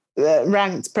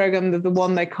ranked program, the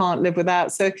one they can't live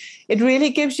without. So it really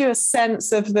gives you a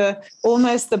sense of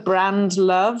almost the brand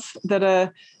love that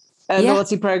a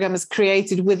loyalty program has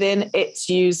created within its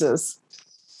users.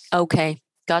 Okay.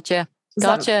 Gotcha.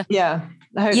 I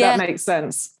hope that makes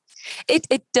sense.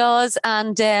 It does.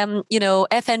 And,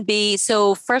 FNB,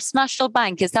 so First National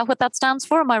Bank, is that what that stands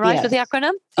for? Am I right with the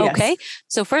acronym? Yes. Okay.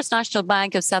 So First National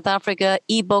Bank of South Africa,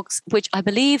 eBucks, which I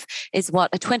believe is a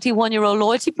 21-year-old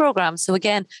loyalty program. So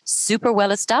again, super well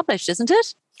established, isn't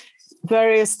it?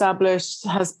 Very established,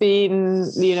 has been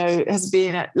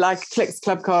like Clicks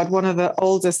Clubcard, one of the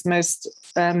oldest, most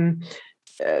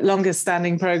longest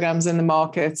standing programs in the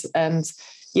market. And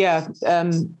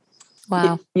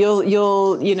wow.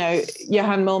 You'll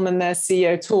Johan Millman, their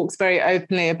CEO, talks very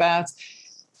openly about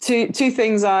two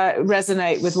things I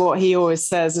resonate with what he always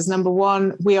says is, number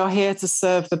one, we are here to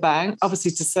serve the bank,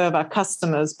 obviously to serve our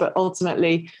customers, but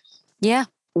ultimately,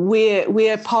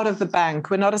 we're part of the bank.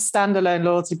 We're not a standalone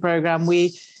loyalty program.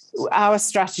 Our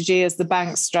strategy is the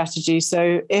bank's strategy.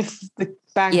 So if the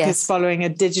bank is following a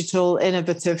digital,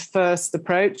 innovative first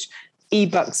approach,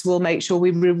 eBucks will make sure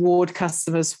we reward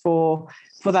customers for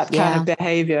that kind of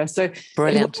behavior. So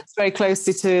brilliant. It works very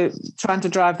closely to trying to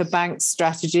drive the bank's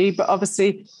strategy, but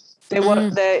obviously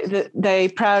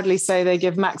they proudly say they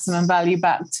give maximum value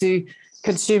back to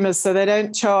consumers. So they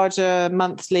don't charge a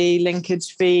monthly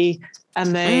linkage fee,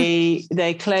 and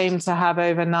they claim to have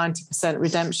over 90%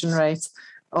 redemption rate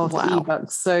of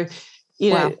eBucks. So,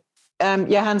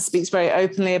 Johan speaks very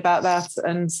openly about that.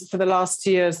 And for the last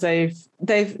 2 years,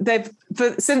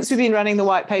 since we've been running the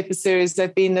white paper series,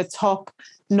 they've been the top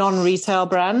non-retail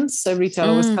brands. So retail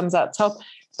always comes out top,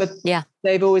 but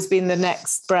they've always been the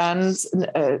next brand,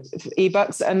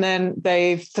 eBucks. And then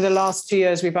for the last 2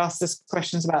 years, we've asked us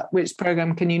questions about which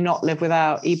program can you not live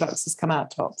without. eBucks has come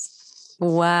out tops.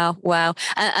 Wow.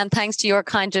 And thanks to your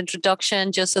kind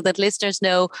introduction, just so that listeners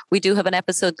know, we do have an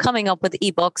episode coming up with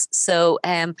eBucks. So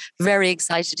very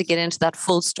excited to get into that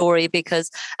full story because,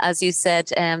 as you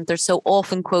said, they're so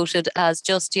often quoted as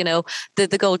just,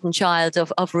 the golden child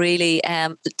of really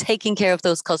taking care of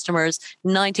those customers.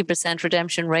 90%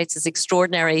 redemption rates is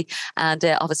extraordinary. And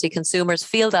obviously consumers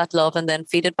feel that love and then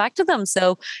feed it back to them.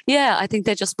 So I think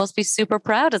they just must be super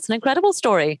proud. It's an incredible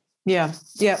story. Yeah.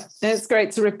 It's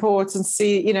great to report and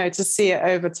see, to see it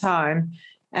over time.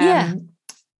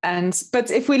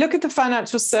 But if we look at the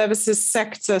financial services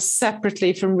sector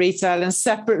separately from retail and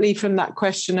separately from that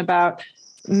question about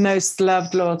most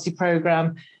loved loyalty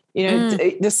program,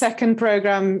 the second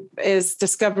program is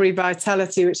Discovery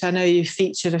Vitality, which I know you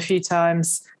featured a few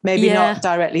times, maybe not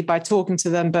directly by talking to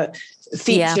them, but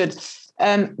featured.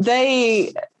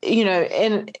 They,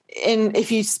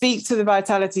 if you speak to the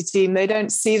Vitality team, they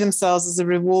don't see themselves as a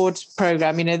reward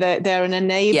program. They're an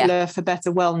enabler for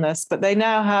better wellness, but they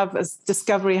now have, as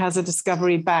Discovery has a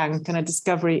Discovery Bank and a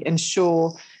Discovery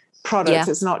Insure product.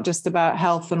 It's not just about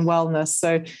health and wellness.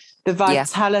 So the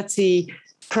Vitality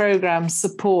program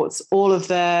supports all of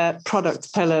their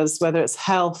product pillars, whether it's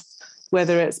health,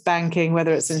 whether it's banking,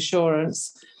 whether it's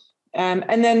insurance.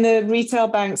 And then the retail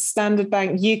banks, Standard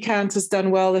Bank, UCount has done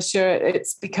well this year.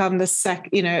 It's become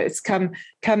it's come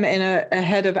in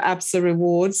ahead of ABSA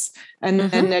Rewards and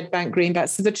Nedbank Greenback.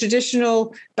 So the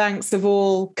traditional banks have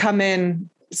all come in.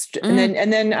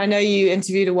 And then I know you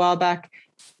interviewed a while back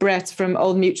Brett from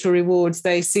Old Mutual Rewards.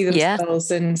 They see themselves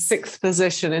in 6th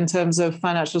position in terms of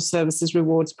financial services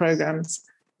rewards programs.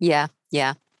 Yeah.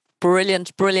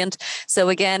 Brilliant. So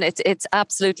again, it's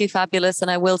absolutely fabulous.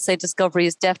 And I will say Discovery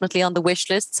is definitely on the wish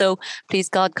list. So please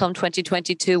God, come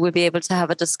 2022, we'll be able to have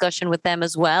a discussion with them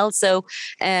as well. So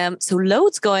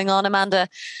loads going on, Amanda.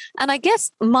 And I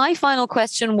guess my final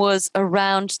question was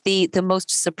around the most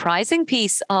surprising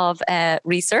piece of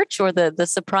research, or the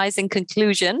surprising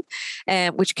conclusion,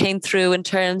 which came through in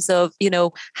terms of,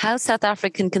 how South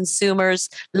African consumers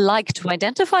like to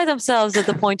identify themselves at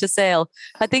the point of sale.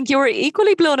 I think you were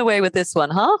equally blown away with this one,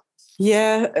 huh?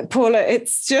 Yeah, Paula,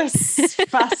 it's just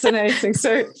fascinating.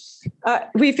 So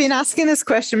we've been asking this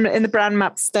question in the Brand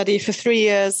Map study for 3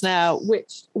 years now.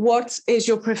 What is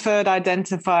your preferred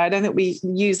identifier? I don't think we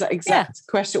use that exact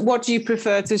question. What do you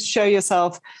prefer to show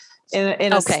yourself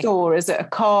in a store? Is it a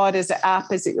card? Is it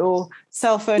app? Is it your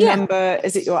cell phone number?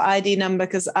 Is it your ID number?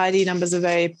 Because ID numbers are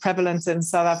very prevalent in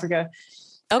South Africa.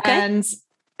 Okay. And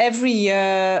every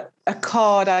year, a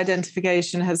card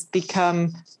identification has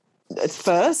become at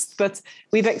first, but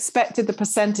we've expected the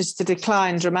percentage to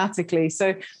decline dramatically.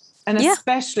 So, and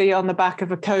especially on the back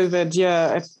of a COVID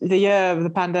year, the year of the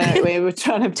pandemic, we were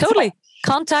trying to totally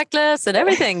contactless and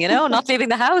everything, not leaving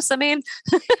the house. I mean,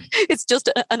 it's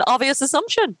just an obvious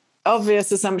assumption.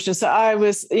 So I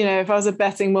was, if I was a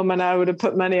betting woman, I would have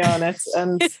put money on it,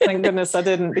 and thank goodness I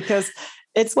didn't, because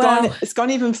it's gone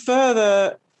even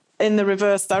further in the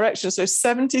reverse direction. So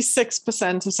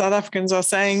 76% of South Africans are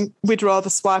saying we'd rather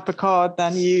swipe a card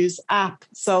than use app,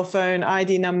 cell phone,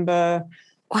 ID number,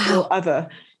 or other.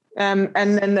 And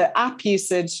then the app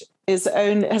usage is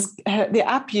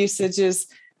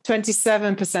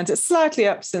 27%. It's slightly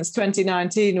up since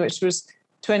 2019, which was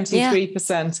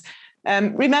 23%.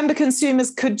 Remember,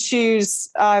 consumers could choose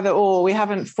either or. We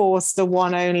haven't forced the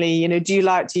one only. Do you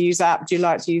like to use app? Do you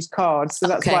like to use cards? So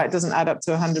that's why it doesn't add up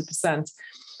to 100%.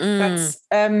 But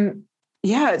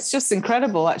it's just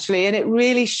incredible, actually. And it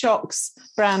really shocks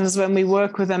brands when we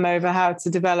work with them over how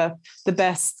to develop the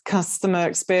best customer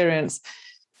experience.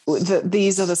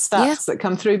 These are the stats that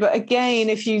come through. But again,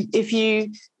 if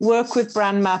you work with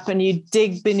Brand Map and you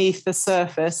dig beneath the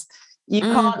surface, you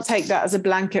can't take that as a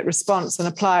blanket response and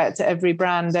apply it to every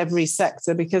brand, every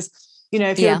sector, because,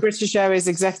 if you're a British Airways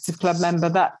Executive Club member,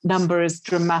 that number is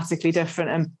dramatically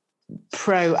different and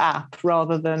pro app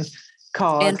rather than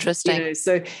card. Interesting.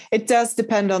 So it does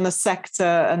depend on the sector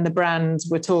and the brand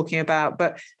we're talking about,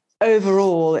 but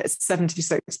overall it's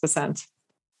 76%.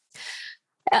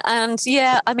 And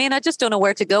I just don't know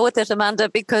where to go with it, Amanda,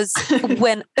 because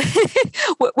when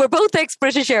we're both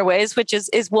ex-British Airways, which is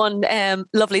one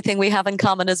lovely thing we have in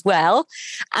common as well.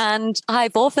 And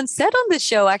I've often said on this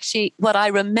show, actually, what I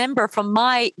remember from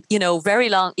my, very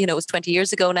long, it was 20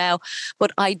 years ago now,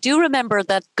 but I do remember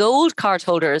that gold card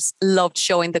holders loved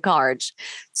showing the card.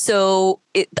 So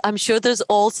I'm sure there's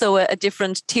also a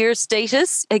different tier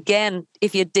status. Again,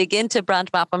 if you dig into Brand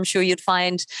Map, I'm sure you'd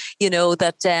find,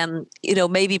 that,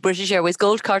 maybe British Airways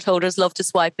gold card holders love to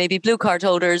swipe, maybe blue card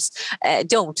holders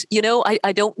don't.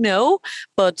 I don't know.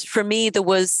 But for me, there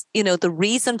was, the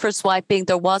reason for swiping,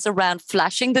 there was around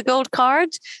flashing the gold card.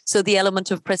 So the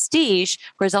element of prestige,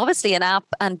 whereas obviously an app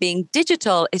and being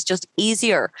digital is just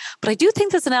easier. But I do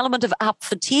think there's an element of app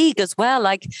fatigue as well.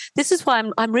 Like, this is why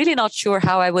I'm really not sure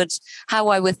how I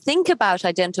would think about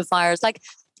identifiers. Like,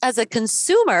 as a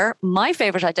consumer, my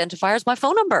favorite identifier is my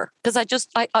phone number, because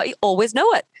I always know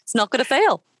it. It's not going to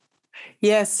fail.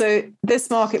 Yeah, so this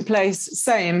marketplace,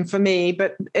 same for me,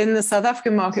 but in the South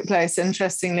African marketplace,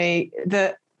 interestingly,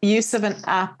 the use of an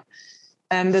app,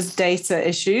 there's data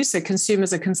issues. So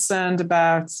consumers are concerned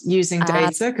about using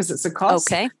data because it's a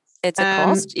cost. Okay. It's a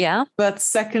cost, yeah. But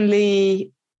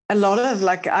secondly, a lot of,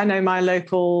 like, I know my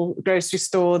local grocery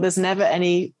store, there's never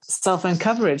any cell phone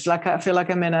coverage. Like, I feel like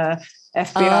I'm in a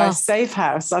FBI safe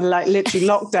house. I'm like literally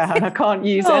locked down. I can't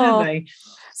use anything.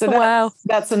 So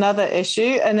that's another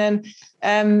issue. And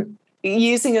then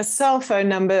using a cell phone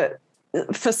number,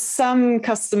 for some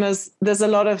customers, there's a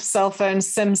lot of cell phone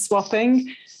SIM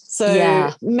swapping.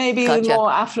 So maybe the more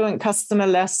affluent customer,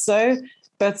 less so.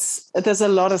 But there's a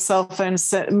lot of cell phone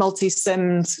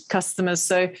multi-SIMmed customers.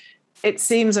 So it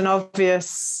seems an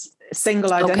obvious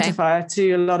single identifier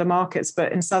to a lot of markets.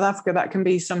 But in South Africa, that can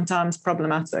be sometimes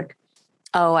problematic.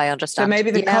 Oh, I understand. So maybe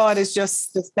the card is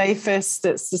just the safest,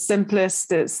 it's the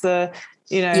simplest, it's the,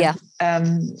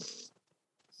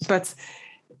 but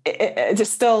it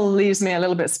just still leaves me a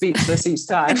little bit speechless each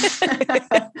time.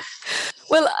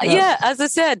 Well, as I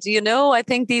said, I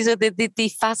think these are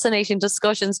the fascinating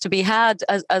discussions to be had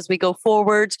as we go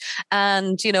forward.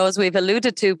 And, as we've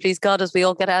alluded to, please God, as we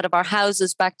all get out of our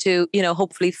houses back to,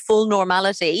 hopefully full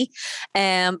normality.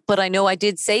 But I know I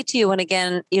did say to you, and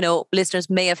again, listeners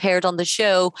may have heard on the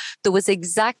show, there was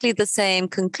exactly the same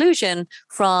conclusion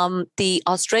from the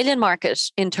Australian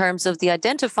market in terms of the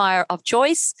identifier of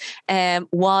choice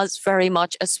was very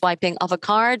much a swiping of a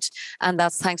card. And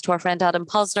that's thanks to our friend Adam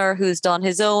Posner, who's done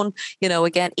his own,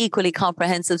 again, equally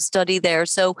comprehensive study there.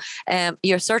 So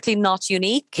you're certainly not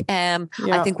unique. I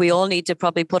think we all need to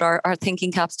probably put our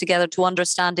thinking caps together to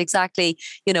understand exactly,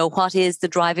 what is the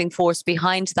driving force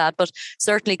behind that. But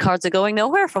certainly cards are going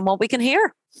nowhere from what we can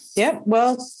hear. Yeah,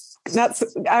 well,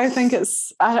 I think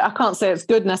I can't say it's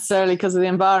good necessarily because of the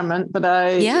environment, but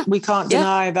we can't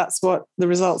deny that's what the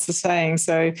results are saying.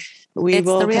 So we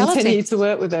will continue to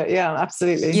work with it. Yeah,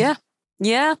 absolutely.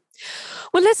 Yeah.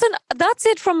 Well, listen, that's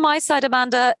it from my side,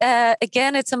 Amanda.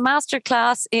 Again, it's a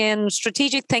masterclass in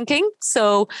strategic thinking.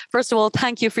 So first of all,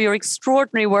 thank you for your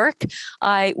extraordinary work.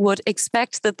 I would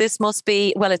expect that this must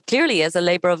be, well, it clearly is a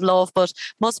labor of love, but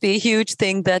must be a huge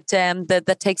thing that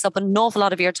takes up an awful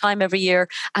lot of your time every year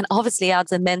and obviously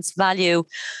adds immense value.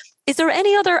 Is there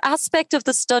any other aspect of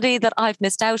the study that I've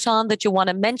missed out on that you want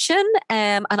to mention?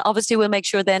 And obviously we'll make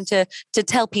sure then to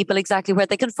tell people exactly where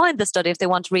they can find the study if they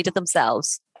want to read it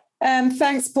themselves.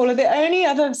 Thanks, Paula. The only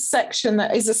other section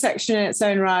that is a section in its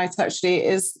own right, actually,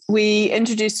 is we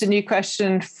introduced a new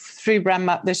question through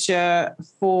BrandMap this year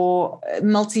for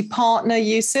multi-partner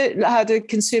usage. How do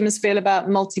consumers feel about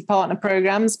multi-partner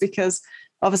programs? Because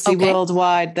obviously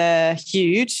worldwide, they're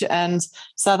huge. And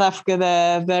South Africa,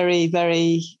 they're very,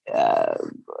 very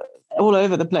all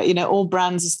over the place. All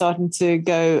brands are starting to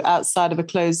go outside of a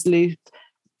closed loop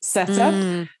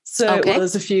setup. So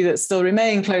there's a few that still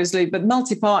remain closed loop, but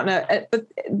multi-partner. But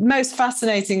most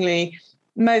fascinatingly,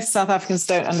 most South Africans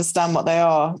don't understand what they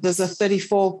are. There's a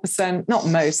 34%, not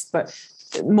most, but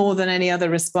more than any other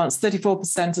response.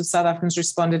 34% of South Africans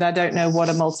responded, I don't know what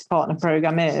a multi-partner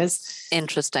program is.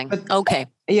 Interesting. But, okay.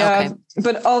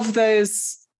 But of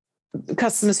those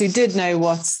customers who did know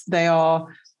what they are,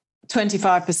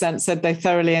 25% said they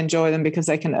thoroughly enjoy them because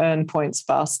they can earn points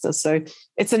faster. So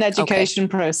it's an education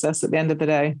process at the end of the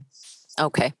day.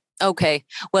 Okay.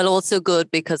 Well, also good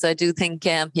because I do think,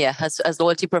 as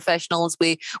loyalty professionals,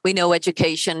 we know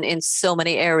education in so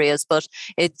many areas, but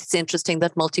it's interesting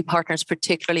that multi-partner is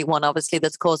particularly one, obviously,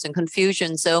 that's causing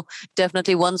confusion. So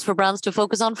definitely ones for brands to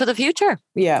focus on for the future.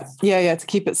 Yeah. To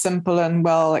keep it simple and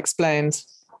well explained.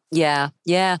 Yeah.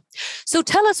 So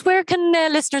tell us, where can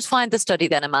listeners find the study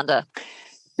then, Amanda?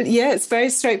 Yeah, it's very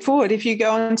straightforward. If you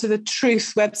go onto the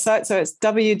Truth website, so it's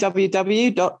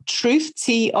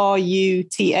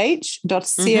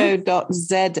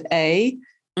www.truth.co.za.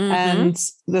 And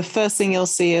the first thing you'll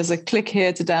see is a click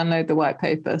here to download the white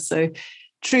paper. So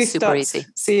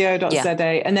truth.co.za.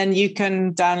 And then you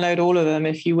can download all of them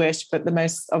if you wish. But the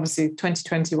most, obviously,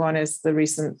 2021 is the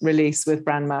recent release with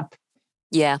BrandMap.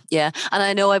 Yeah. And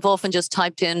I know I've often just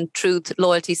typed in Truth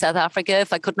Loyalty South Africa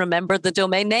if I couldn't remember the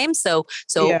domain name. So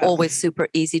always super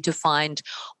easy to find.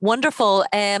 Wonderful.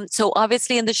 So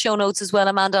obviously in the show notes as well,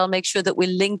 Amanda, I'll make sure that we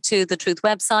link to the Truth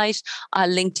website. I'll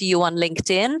link to you on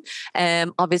LinkedIn.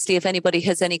 Obviously, if anybody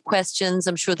has any questions,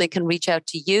 I'm sure they can reach out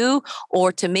to you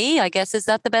or to me. I guess, is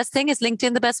that the best thing? Is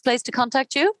LinkedIn the best place to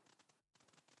contact you?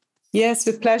 Yes,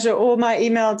 with pleasure. Or my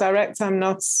email direct. I'm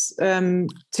not too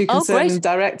concerned in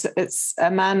direct. It's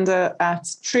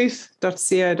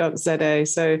amanda@truth.co.za.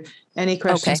 So any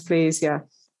questions, please. Yeah.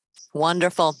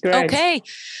 Wonderful. Great. Okay.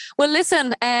 Well,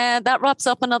 listen, that wraps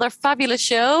up another fabulous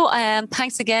show.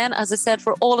 Thanks again, as I said,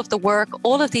 for all of the work,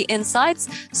 all of the insights.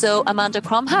 So Amanda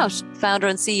Kromhout, founder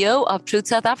and CEO of Truth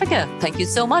South Africa. Thank you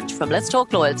so much from Let's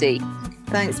Talk Loyalty.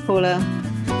 Thanks, Paula.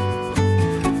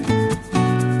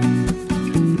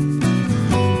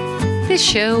 This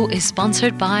show is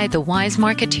sponsored by The Wise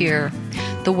Marketeer,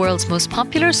 the world's most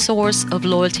popular source of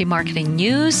loyalty marketing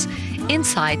news,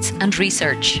 insights, and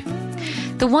research.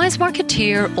 The Wise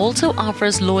Marketeer also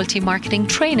offers loyalty marketing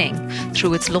training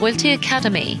through its Loyalty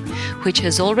Academy, which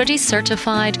has already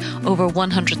certified over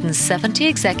 170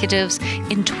 executives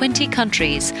in 20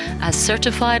 countries as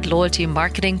certified loyalty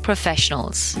marketing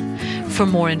professionals. For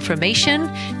more information,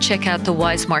 check out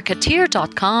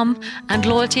thewisemarketeer.com and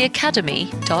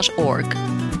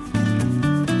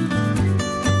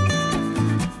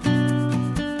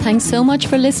loyaltyacademy.org. Thanks so much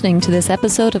for listening to this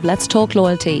episode of Let's Talk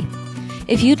Loyalty.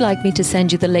 If you'd like me to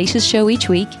send you the latest show each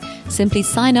week, simply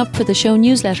sign up for the show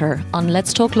newsletter on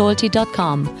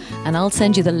letstalkloyalty.com and I'll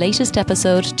send you the latest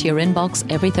episode to your inbox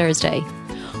every Thursday.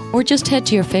 Or just head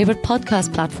to your favourite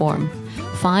podcast platform.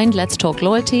 Find Let's Talk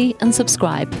Loyalty and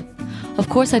subscribe. Of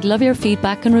course, I'd love your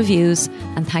feedback and reviews,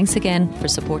 and thanks again for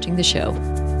supporting the show.